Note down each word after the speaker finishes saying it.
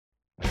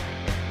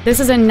This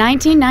is a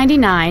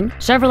 1999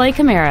 Chevrolet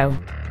Camaro.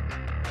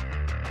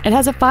 It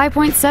has a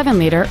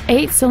 5.7-liter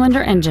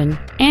 8-cylinder engine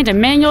and a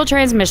manual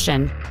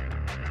transmission.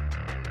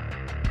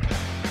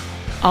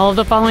 All of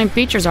the following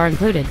features are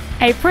included: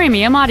 a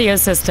premium audio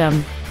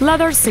system,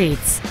 leather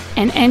seats,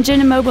 an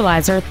engine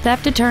immobilizer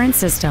theft deterrent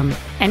system,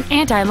 an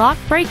anti-lock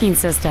braking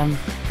system,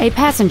 a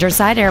passenger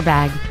side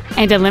airbag,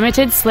 and a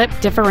limited slip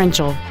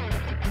differential.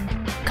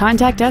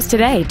 Contact us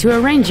today to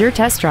arrange your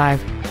test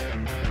drive.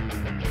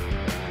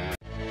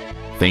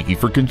 Thank you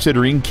for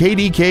considering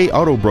KDK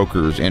Auto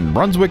Brokers in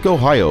Brunswick,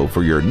 Ohio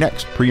for your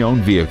next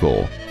pre-owned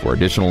vehicle. For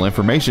additional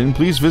information,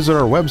 please visit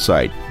our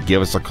website,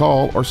 give us a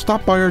call, or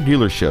stop by our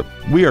dealership.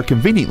 We are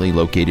conveniently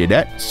located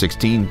at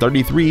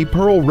 1633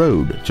 Pearl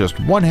Road, just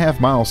 1/2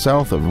 mile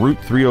south of Route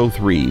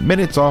 303,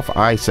 minutes off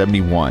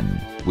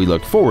I-71. We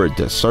look forward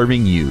to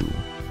serving you.